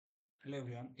Hello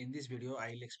everyone. In this video,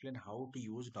 I'll explain how to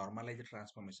use Normalizer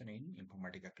Transformation in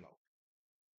Informatica Cloud.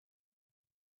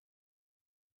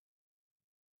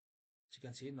 As you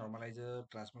can see, Normalizer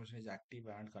Transformation is active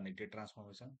and connected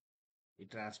transformation.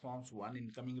 It transforms one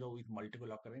incoming row with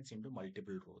multiple occurrence into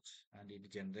multiple rows, and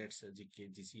it generates a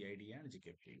GCID and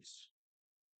GK fields.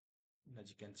 As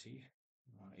you can see,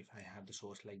 if I have the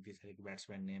source like this, like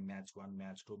batsman name, match 1,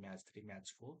 match 2, match 3,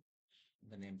 match 4,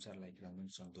 the names are like Ranjan,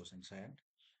 Santosh and Sayan.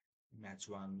 Match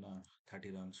 1,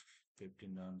 30 runs,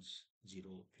 15 runs, 0,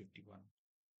 51.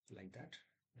 Like that.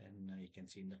 And you can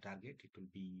see in the target it will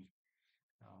be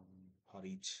for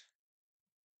each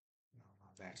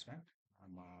batsman.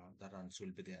 The runs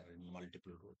will be there in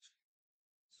multiple rows.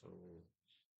 So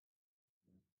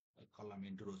a column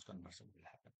into rows conversion will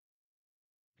happen.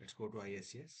 Let's go to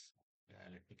IICS.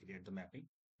 Let me create the mapping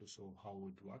to show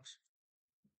how it works.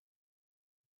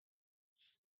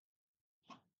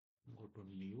 Go to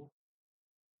new,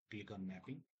 click on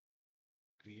mapping,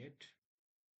 create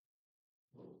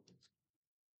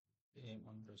m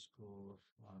underscore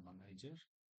normalizer.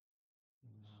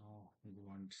 Now we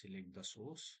want to select the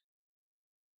source,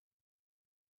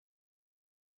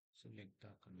 select the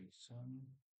connection,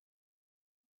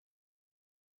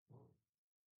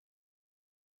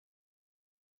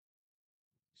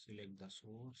 select the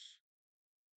source.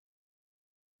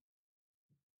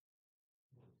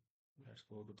 Let's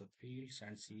go to the fields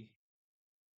and see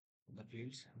the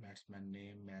fields. Batsman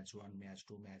name, match 1, match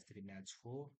 2, match 3, match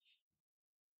 4.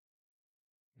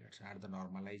 Let's add the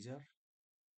normalizer.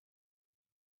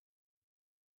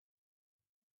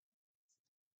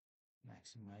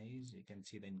 Maximize. You can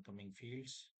see the incoming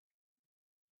fields.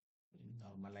 In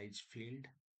normalize field,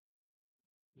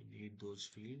 we need those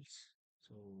fields.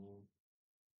 So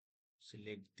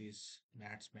select this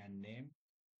batsman name.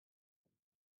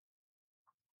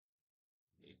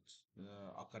 Its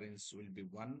occurrence will be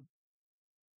 1.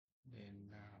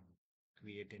 Then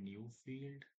create a new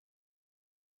field.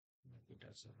 Make it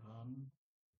as a run.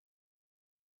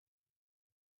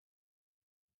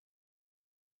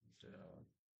 The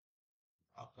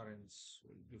occurrence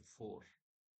will be 4,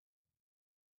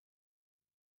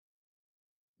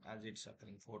 as it's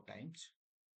occurring 4 times.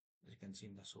 As you can see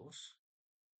in the source,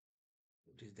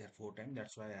 it is there 4 times.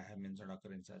 That's why I have mentioned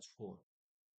occurrence as 4.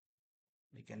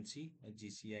 You can see a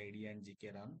GCID and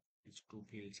GK run. These 2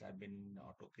 fields have been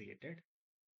auto created.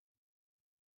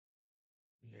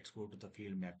 Let's go to the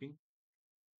field mapping.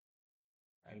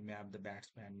 I'll map the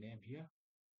batsman name here.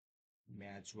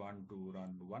 Match 1 to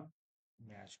run 1,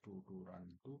 match 2 to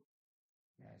run 2,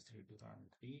 match 3 to run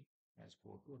 3, match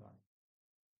 4 to run.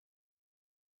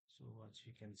 So as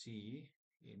you can see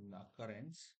in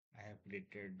occurrence, I have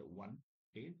created 1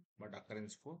 field, but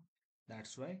occurrence 4.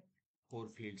 That's why 4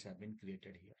 fields have been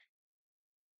created here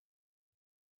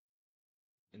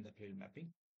in the field mapping.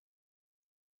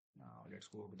 Now let's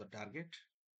go to the target.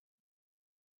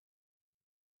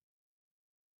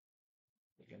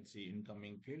 You can see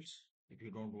incoming fields. If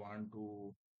you don't want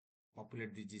to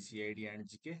populate the GCID and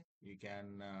GK, you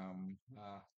can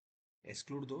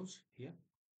exclude those here.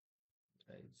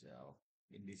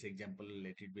 In this example,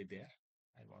 let it be there.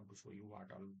 I want to show you what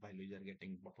all values are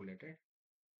getting populated.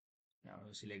 Now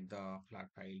select the flat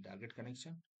file target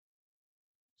connection.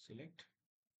 Select.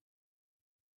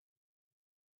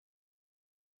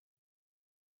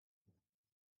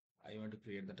 I want to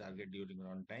create the target during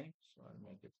runtime, so I'll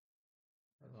make it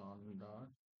run.csv.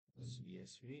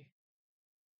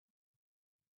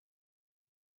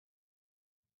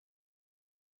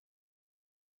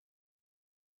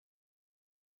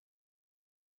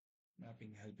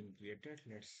 Mapping has been created.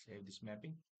 Let's save this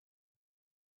mapping.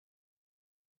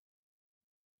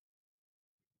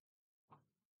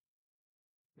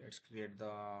 Let's create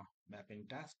the mapping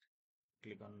task.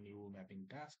 Click on new mapping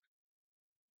task.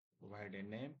 Provide a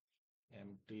name,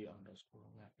 empty underscore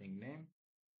mapping name,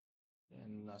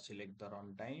 and select the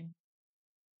runtime.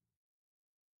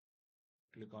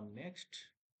 Click on next.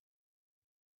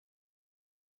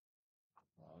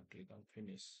 Click on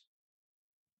finish.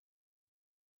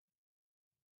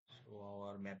 So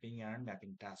our mapping and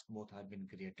mapping task both have been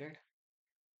created.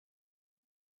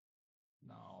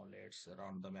 Now let's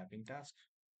run the mapping task.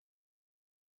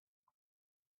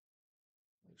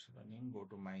 It's running. Go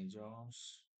to my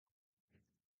jobs.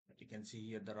 You can see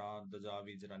here the job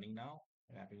is running now.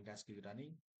 Mapping task is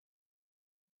running.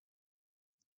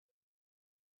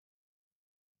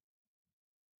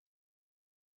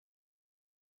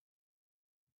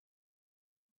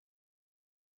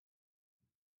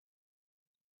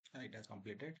 It has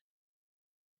completed.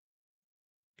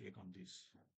 Click on this.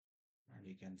 And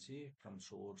you can see from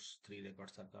source 3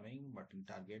 records are coming, but in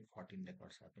target 14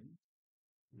 records have been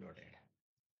loaded.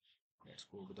 Let's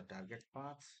go to the target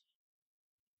path.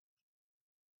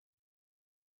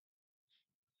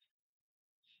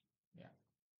 Yeah,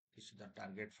 this is the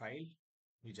target file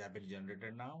which have been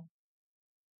generated now.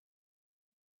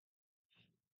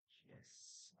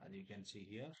 Yes, as you can see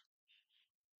here,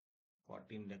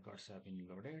 14 records have been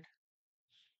loaded.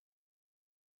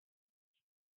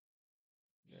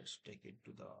 Let's take it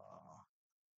to the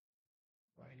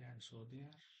file and show there.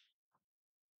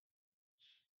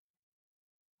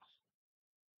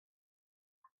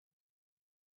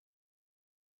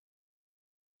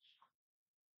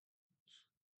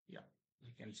 Yeah,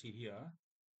 you can see here.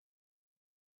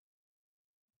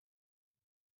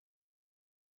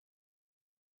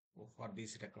 For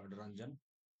this record Ranjan,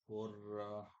 four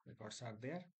records are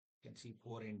there. You can see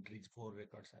four entries, four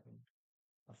records have been,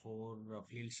 four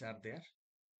fields are there.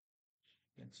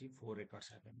 You can see four records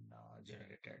have been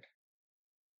generated.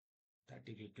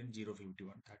 3015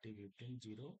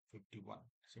 051.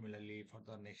 Similarly, for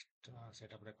the next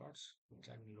set of records, which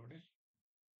have been loaded,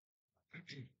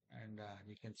 and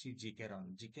you can see GK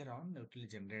run. GK run, it will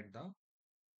generate the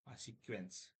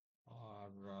sequence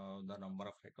or the number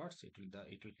of records. It will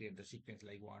create the sequence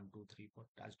like 1, 2, 3, 4.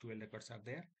 As 12 records are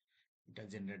there, it has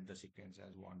generated the sequence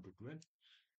as 1 to 12.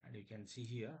 And you can see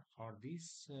here for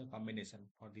this combination,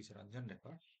 for this Ranjan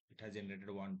record, it has generated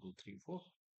 1, 2, 3, 4.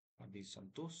 For this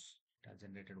Santosh, it has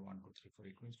generated 1, 2, 3, 4.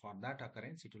 It means for that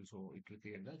occurrence, it will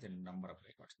create the number of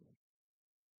records,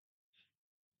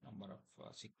 number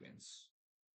of sequence.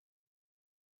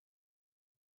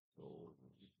 So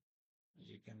as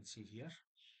you can see here,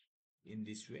 in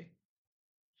this way,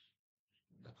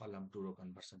 the column to row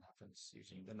conversion happens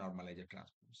using the normalizer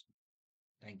transformation.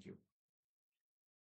 Thank you.